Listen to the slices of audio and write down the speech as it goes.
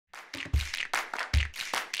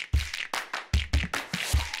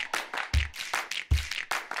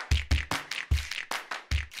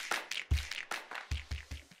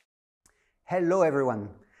Hello everyone!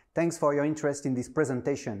 Thanks for your interest in this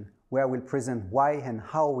presentation, where we'll present why and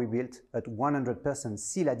how we built a 100%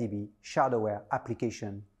 ScyllaDB shard-aware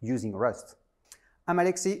application using Rust. I'm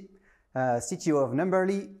Alexis, CTO of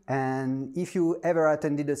Numberly, and if you ever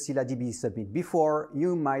attended a ScyllaDB summit before,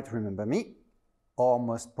 you might remember me, or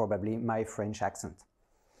most probably my French accent.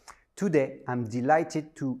 Today, I'm delighted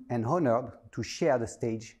and honored to share the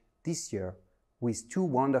stage this year with two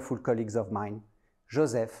wonderful colleagues of mine,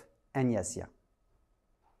 Joseph and Yassir.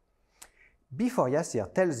 Before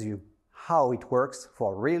Yassir tells you how it works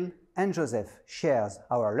for real and Joseph shares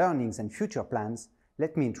our learnings and future plans,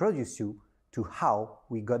 let me introduce you to how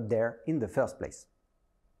we got there in the first place.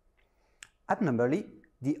 At Numberly,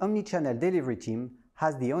 the omnichannel delivery team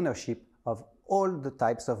has the ownership of all the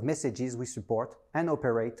types of messages we support and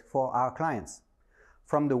operate for our clients,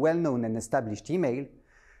 from the well-known and established email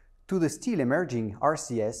to the still emerging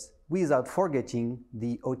RCS, without forgetting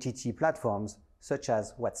the OTT platforms such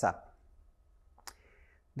as WhatsApp.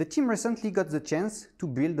 The team recently got the chance to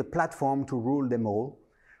build a platform to rule them all,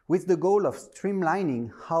 with the goal of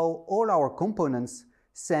streamlining how all our components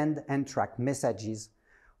send and track messages,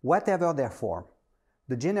 whatever their form.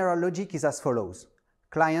 The general logic is as follows.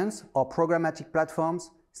 Clients or programmatic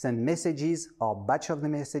platforms send messages or batch of the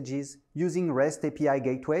messages using REST API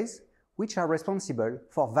gateways, which are responsible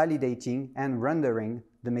for validating and rendering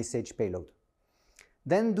the message payload.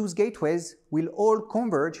 Then those gateways will all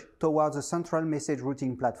converge towards a central message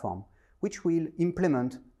routing platform, which will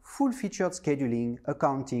implement full-featured scheduling,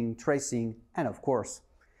 accounting, tracing, and of course,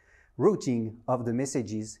 routing of the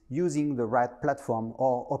messages using the right platform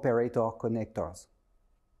or operator connectors.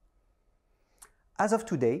 As of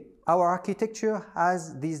today, our architecture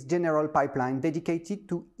has this general pipeline dedicated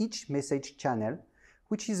to each message channel,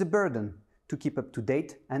 which is a burden to keep up to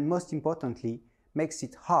date and, most importantly, makes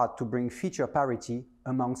it hard to bring feature parity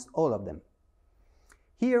amongst all of them.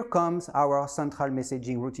 Here comes our central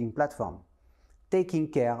messaging routing platform,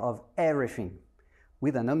 taking care of everything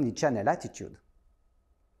with an omnichannel attitude.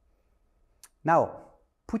 Now,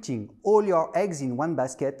 putting all your eggs in one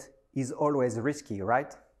basket is always risky,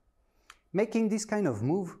 right? Making this kind of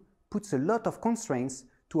move puts a lot of constraints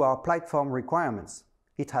to our platform requirements.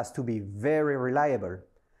 It has to be very reliable.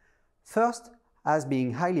 First, as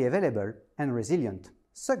being highly available and resilient.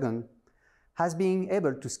 Second, as being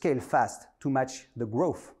able to scale fast to match the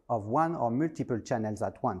growth of one or multiple channels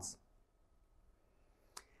at once.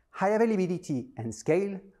 High availability and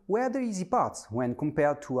scale were the easy parts when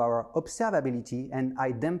compared to our observability and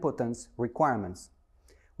idempotence requirements.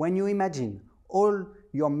 When you imagine all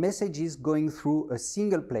your messages going through a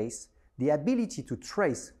single place, the ability to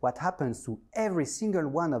trace what happens to every single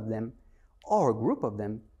one of them or a group of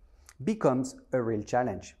them becomes a real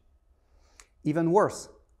challenge. Even worse,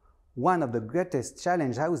 one of the greatest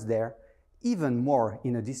challenges out there, even more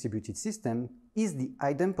in a distributed system, is the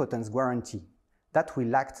idempotence guarantee that we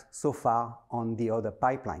lacked so far on the other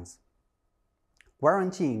pipelines.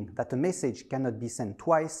 Guaranteeing that a message cannot be sent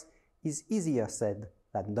twice is easier said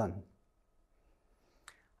than done.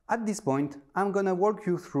 At this point, I'm going to walk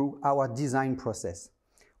you through our design process.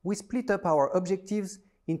 We split up our objectives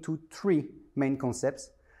into three main concepts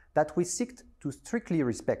that we seek to strictly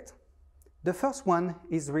respect. The first one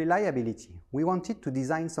is reliability. We wanted to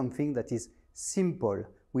design something that is simple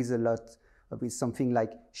with something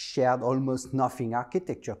like shared almost nothing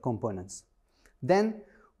architecture components. Then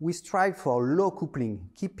we strive for low coupling,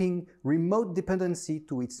 keeping remote dependency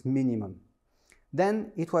to its minimum.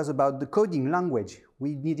 Then it was about the coding language.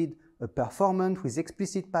 We needed a performant with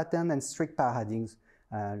explicit pattern and strict paradigms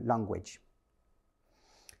language.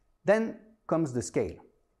 Then comes the scale.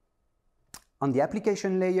 On the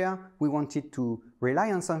application layer, we wanted to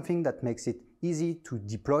rely on something that makes it easy to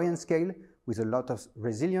deploy and scale with a lot of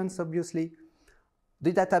resilience, obviously.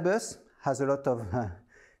 The databus has a lot of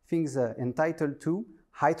things entitled to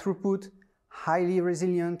high throughput, highly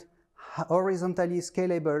resilient, horizontally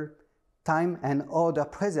scalable, time and order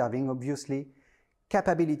preserving, obviously,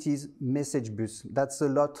 capabilities, message bus. That's a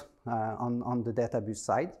lot on the databus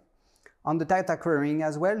side. On the data querying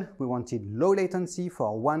as well, we wanted low latency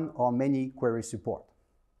for one or many query support.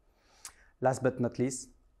 Last but not least,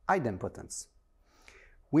 idempotence.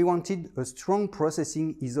 We wanted a strong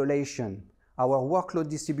processing isolation. Our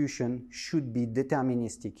workload distribution should be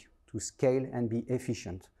deterministic to scale and be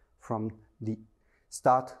efficient from the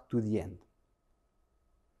start to the end.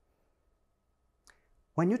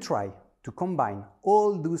 When you try to combine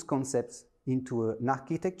all those concepts into an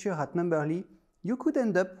architecture at Numberly, you could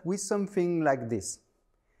end up with something like this.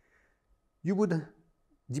 You would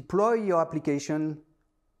deploy your application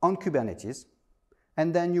on Kubernetes,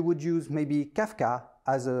 and then you would use maybe Kafka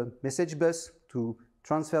as a message bus to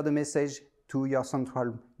transfer the message to your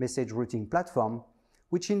central message routing platform,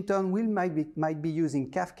 which in turn might be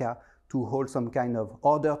using Kafka to hold some kind of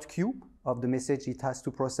ordered queue of the message it has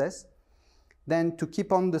to process. Then to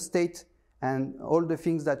keep on the state and all the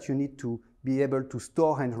things that you need to be able to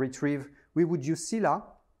store and retrieve, we would use Scylla.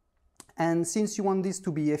 And since you want this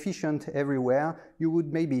to be efficient everywhere, you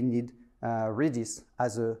would maybe need Redis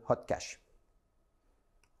as a hot cache.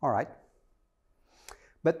 All right.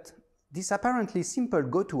 But this apparently simple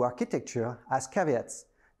go-to architecture has caveats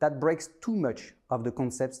that breaks too much of the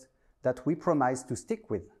concepts that we promise to stick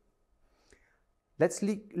with. Let's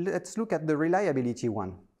look at the reliability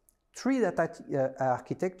one. 3 data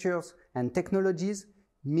architectures and technologies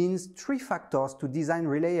means 3 factors to design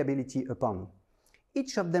reliability upon.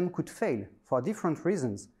 Each of them could fail for different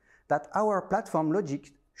reasons that our platform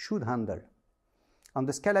logic should handle. On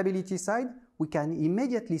the scalability side, we can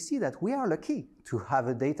immediately see that we are lucky to have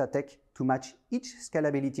a data tech to match each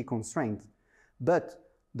scalability constraint, but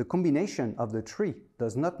the combination of the 3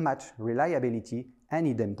 does not match reliability and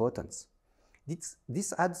idempotence.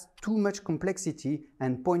 This adds too much complexity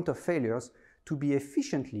and point of failures to be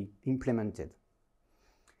efficiently implemented.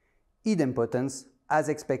 Idempotence, as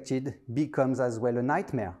expected, becomes as well a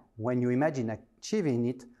nightmare when you imagine achieving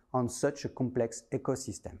it on such a complex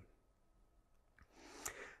ecosystem.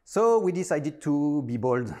 So we decided to be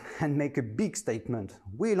bold and make a big statement.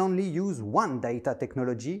 We'll only use one data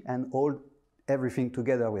technology and hold everything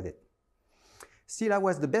together with it. Scylla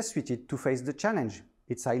was the best suited to face the challenge.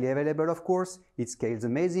 It's highly available, of course, it scales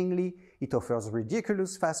amazingly, it offers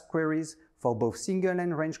ridiculous fast queries for both single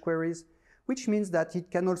and range queries, which means that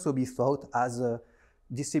it can also be thought as a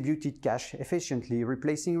distributed cache efficiently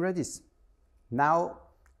replacing Redis. Now,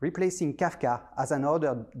 replacing Kafka as an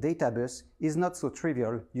ordered database is not so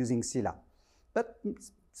trivial using Scylla, but it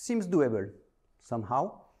seems doable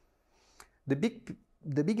somehow.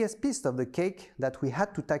 The biggest piece of the cake that we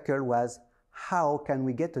had to tackle was how can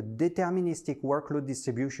we get a deterministic workload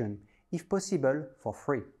distribution, if possible, for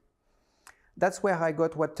free. That's where I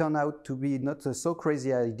got what turned out to be not a so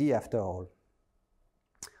crazy idea after all.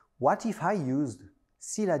 What if I used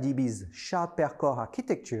ScyllaDB's shard per core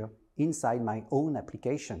architecture inside my own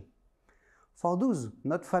application? For those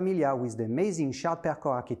not familiar with the amazing shard per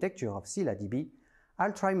core architecture of ScyllaDB,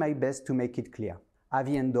 I'll try my best to make it clear.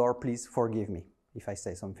 Avi and Dor, please forgive me if I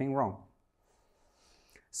say something wrong.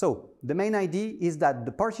 So, the main idea is that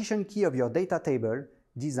the partition key of your data table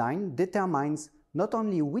design determines not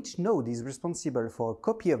only which node is responsible for a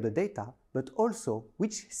copy of the data, but also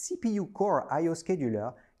which CPU core I/O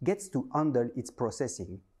scheduler gets to handle its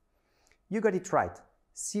processing. You got it right.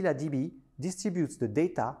 ScyllaDB distributes the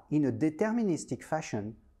data in a deterministic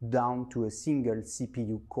fashion down to a single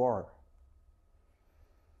CPU core.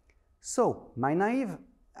 So, my naive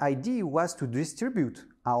idea was to distribute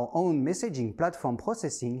our own messaging platform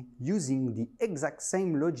processing using the exact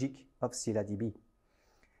same logic of ScyllaDB.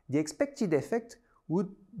 The expected effect would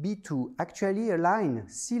be to actually align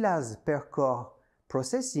Scylla's per core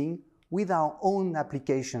processing with our own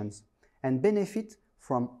applications and benefit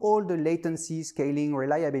from all the latency, scaling,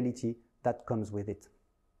 reliability that comes with it.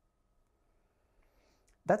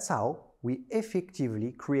 That's how we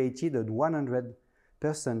effectively created a 100%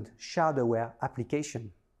 shard-aware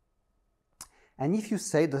application. And if you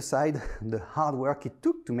set aside the hard work it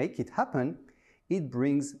took to make it happen, it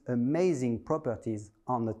brings amazing properties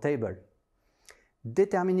on the table.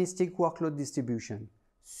 Deterministic workload distribution,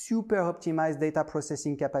 super optimized data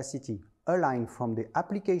processing capacity, aligned from the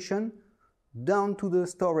application down to the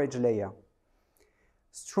storage layer.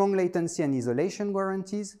 Strong latency and isolation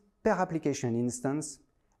guarantees per application instance,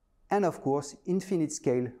 and of course, infinite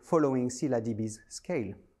scale following ScyllaDB's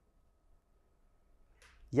scale.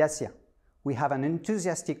 Yasia, we have an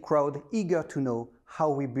enthusiastic crowd eager to know how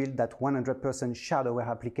we build that 100% shard-aware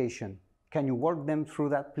application. Can you walk them through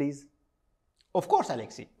that, please? Of course,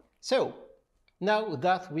 Alexis. So, now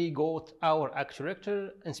that we got our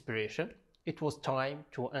architecture inspiration, it was time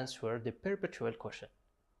to answer the perpetual question.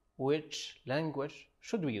 Which language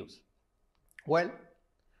should we use? Well,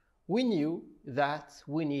 we knew that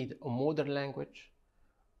we need a modern language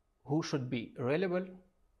who should be reliable,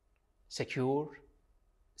 secure,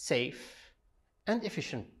 safe, and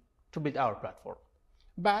efficient to build our platform.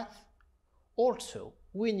 But also,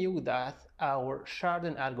 we knew that our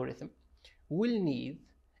sharding algorithm will need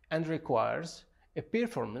and requires a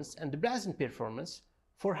performance and a pleasant performance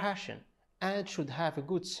for hashing and should have a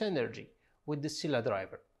good synergy with the Scylla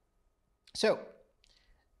driver. So,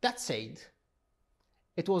 that said,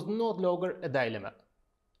 it was no longer a dilemma.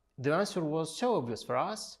 The answer was so obvious for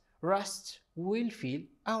us, Rust will fill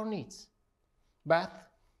our needs. But,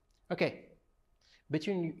 okay,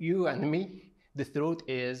 between you and me, the truth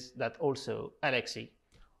is that also Alexei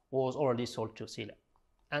was already sold to Scylla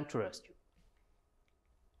and to rescue.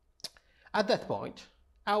 At that point,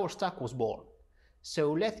 our stack was born.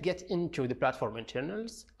 So let's get into the platform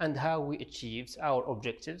internals and how we achieved our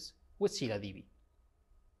objectives with ScyllaDB.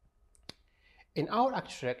 In our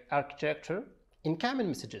architecture, incoming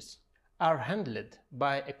messages are handled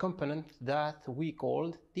by a component that we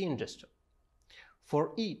called the ingester.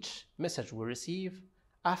 For each message we receive,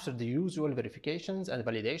 after the usual verifications and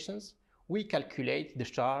validations, we calculate the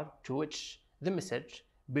shard to which the message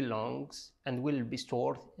belongs and will be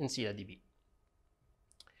stored in ScyllaDB.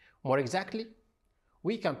 More exactly,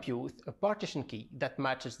 we compute a partition key that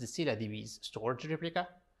matches the ScyllaDB's storage replica,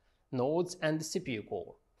 nodes, and the CPU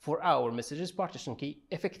core for our messages partition key,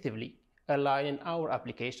 effectively aligning our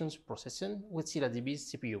application's processing with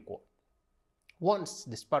ScyllaDB's CPU core. Once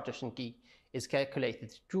this partition key is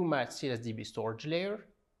calculated to match ScyllaDB storage layer,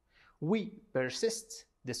 we persist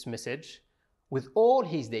this message with all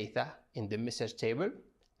his data in the message table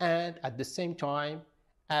and at the same time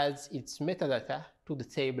adds its metadata to the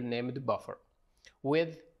table named buffer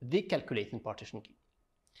with the calculating partition key.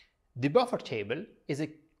 The buffer table is a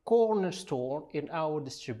cornerstone in our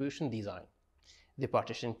distribution design. The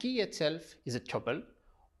partition key itself is a tuple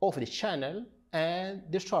of the channel and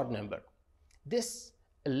the shard number. This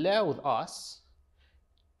allows us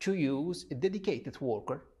to use a dedicated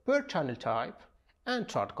worker per channel type and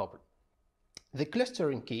shard couple. The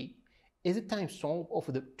clustering key is a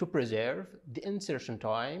timestamp to preserve the insertion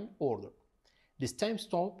time order. This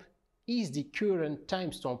timestamp is the current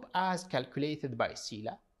timestamp as calculated by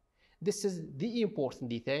Scylla. This is the important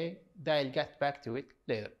detail that I'll get back to it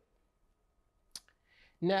later.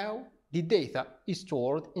 Now, the data is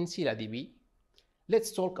stored in ScyllaDB.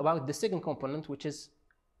 Let's talk about the second component, which is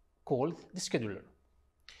called the scheduler.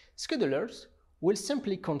 Schedulers will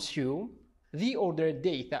simply consume the ordered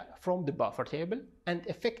data from the buffer table and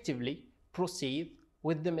effectively proceed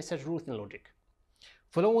with the message routing logic.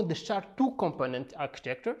 Following the shard2 component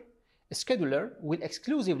architecture, a scheduler will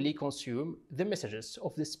exclusively consume the messages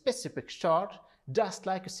of the specific shard, just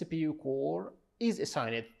like a CPU core is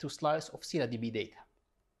assigned to slice of ScyllaDB data.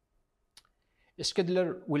 A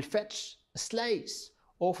scheduler will fetch a slice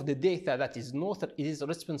of the data that it is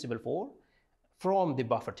responsible for from the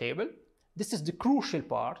buffer table. This is the crucial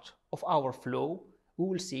part of our flow. We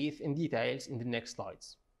will see it in details in the next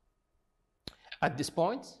slides. At this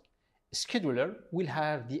point, a scheduler will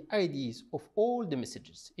have the IDs of all the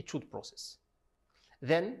messages it should process.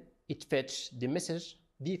 Then it fetches the message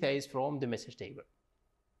details from the message table.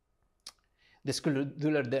 The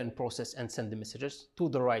scheduler then processes and sends the messages to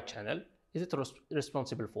the right channel is it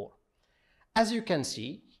responsible for. As you can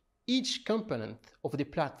see, each component of the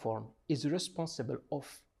platform is responsible of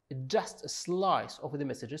just a slice of the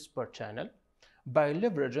messages per channel by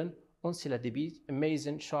leveraging on ScyllaDB's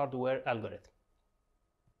amazing shardware algorithm.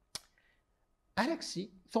 Alexei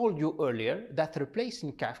told you earlier that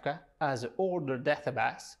replacing Kafka as an order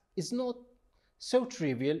database is not so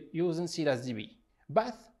trivial using ScyllaDB,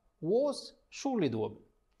 but was surely doable.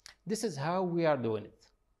 This is how we are doing it.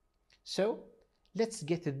 So let's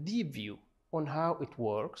get a deep view on how it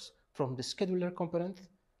works from the scheduler component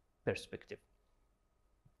perspective.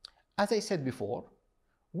 As I said before,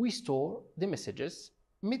 we store the messages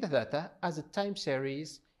metadata as a time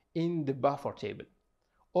series in the buffer table,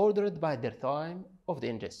 ordered by their time of the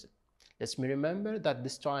ingestion. Let's remember that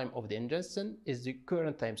this time of the ingestion is the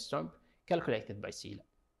current timestamp calculated by Scylla.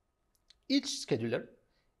 Each scheduler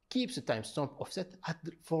keeps a timestamp offset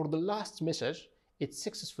for the last message it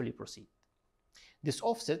successfully proceeds. This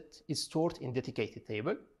offset is stored in dedicated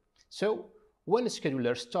table, so when a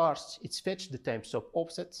scheduler starts its fetch, the timestamp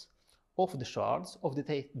offsets of the shards of the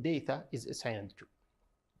data is assigned to.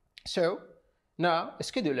 So now a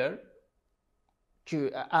scheduler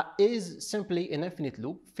is simply an infinite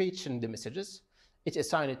loop fetching the messages it's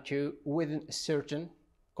assigned to within a certain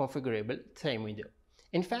configurable time window.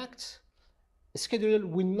 In fact, a scheduler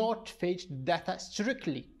will not fetch the data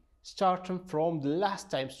strictly starting from the last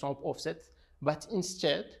timestamp offset, but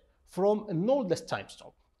instead from an oldest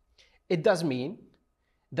timestamp. It does mean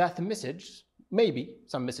that the message, maybe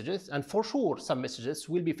some messages, and for sure some messages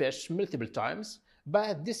will be fetched multiple times,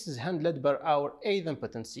 but this is handled by our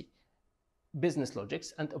idempotency business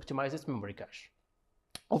logics and optimizes memory cache.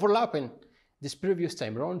 Overlapping this previous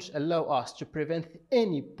time range allow us to prevent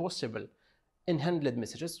any possible unhandled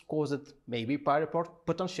messages caused maybe by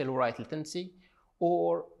potential write latency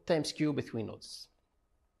or time skew between nodes.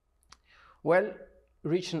 Well,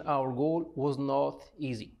 reaching our goal was not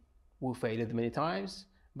easy. We failed many times,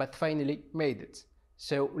 but finally made it.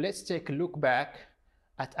 So let's take a look back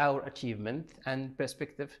at our achievement and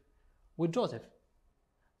perspective with Joseph.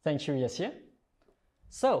 Thank you, Yassir.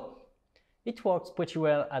 So, it worked pretty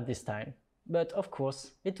well at this time, but of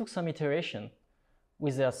course, it took some iteration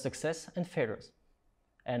with their success and failures.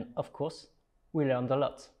 And of course, we learned a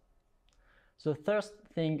lot. The first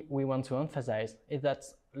thing we want to emphasize is that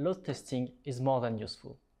load testing is more than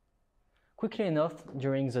useful. Quickly enough,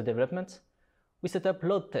 during the development, we set up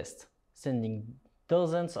load tests, sending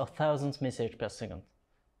dozens or thousands of messages per second.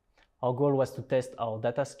 Our goal was to test our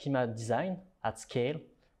data schema design at scale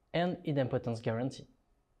and idempotence guarantee.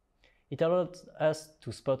 It allowed us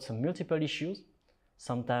to spot some multiple issues,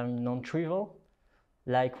 sometimes non-trivial,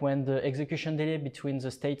 like when the execution delay between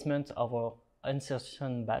the statement of our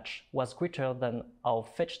insertion batch was greater than our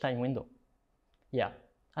fetch time window. Yeah,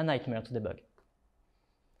 a nightmare to debug.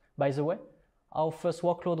 By the way, our first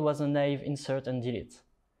workload was a naive insert and delete,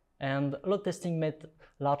 and load testing made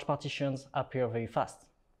large partitions appear very fast.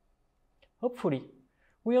 Hopefully,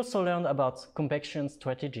 we also learned about compaction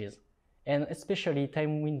strategies, and especially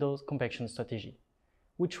time window compaction strategy,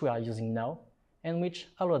 which we are using now, and which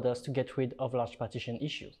allowed us to get rid of large partition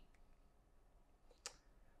issues.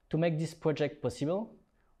 To make this project possible,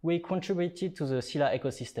 we contributed to the Scylla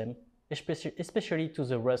ecosystem, especially to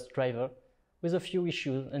the Rust driver, with a few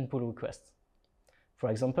issues and pull requests. For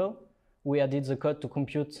example, we added the code to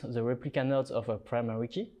compute the replica nodes of a primary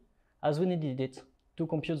key, as we needed it to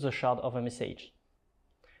compute the shard of a message.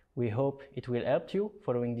 We hope it will help you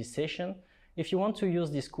following this session if you want to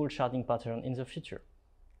use this cool sharding pattern in the future.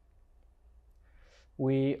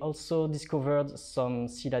 We also discovered some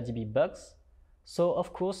ScyllaDB bugs, so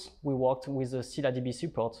of course we worked with the ScyllaDB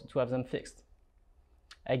support to have them fixed.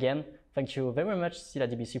 Again, thank you very much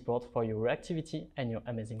ScyllaDB support for your reactivity and your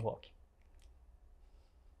amazing work.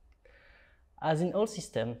 As in all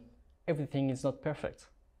systems, everything is not perfect,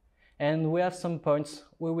 and we have some points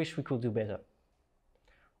we wish we could do better.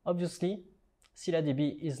 Obviously,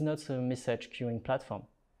 ScyllaDB is not a message queuing platform,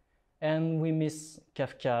 and we miss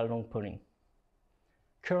Kafka long polling.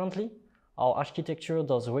 Currently, our architecture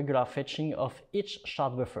does regular fetching of each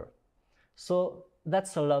shard buffer, so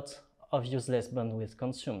that's a lot of useless bandwidth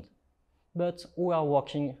consumed, but we are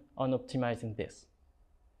working on optimizing this.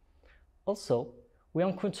 Also, we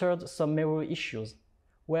encountered some memory issues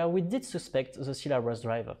where we did suspect the Scylla Rust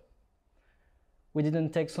driver. We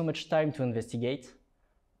didn't take so much time to investigate,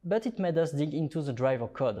 but it made us dig into the driver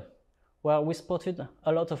code, where we spotted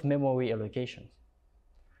a lot of memory allocations.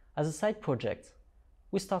 As a side project,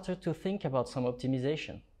 we started to think about some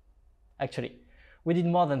optimization. Actually, we did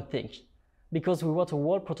more than think, because we wrote a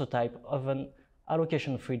whole prototype of an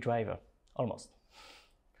allocation-free driver, almost.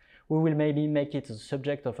 We will maybe make it the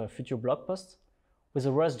subject of a future blog post, with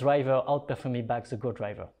the Rust driver outperforming back the Go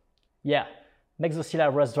driver. Yeah, make the Scylla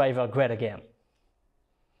Rust driver great again.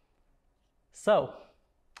 So,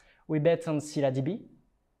 we bet on ScyllaDB,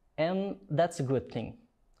 and that's a good thing,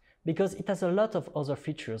 because it has a lot of other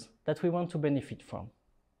features that we want to benefit from.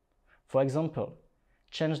 For example,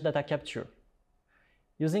 change data capture.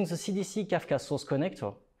 Using the CDC Kafka source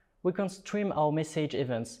connector, we can stream our message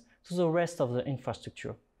events to the rest of the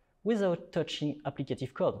infrastructure without touching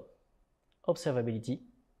applicative code. Observability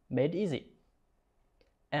made easy.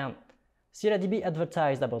 And ScyllaDB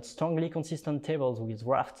advertised about strongly consistent tables with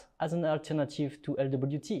Raft as an alternative to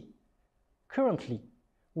LWT. Currently,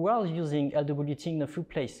 we are using LWT in a few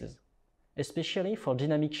places, especially for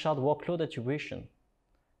dynamic shard workload attribution.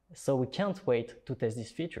 So we can't wait to test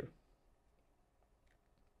this feature.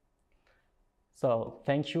 So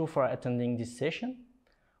thank you for attending this session.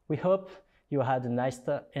 We hope you had a nice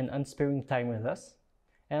and unsparing time with us,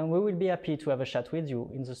 and we will be happy to have a chat with you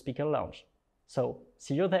in the speaker lounge. So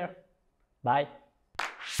see you there. Bye.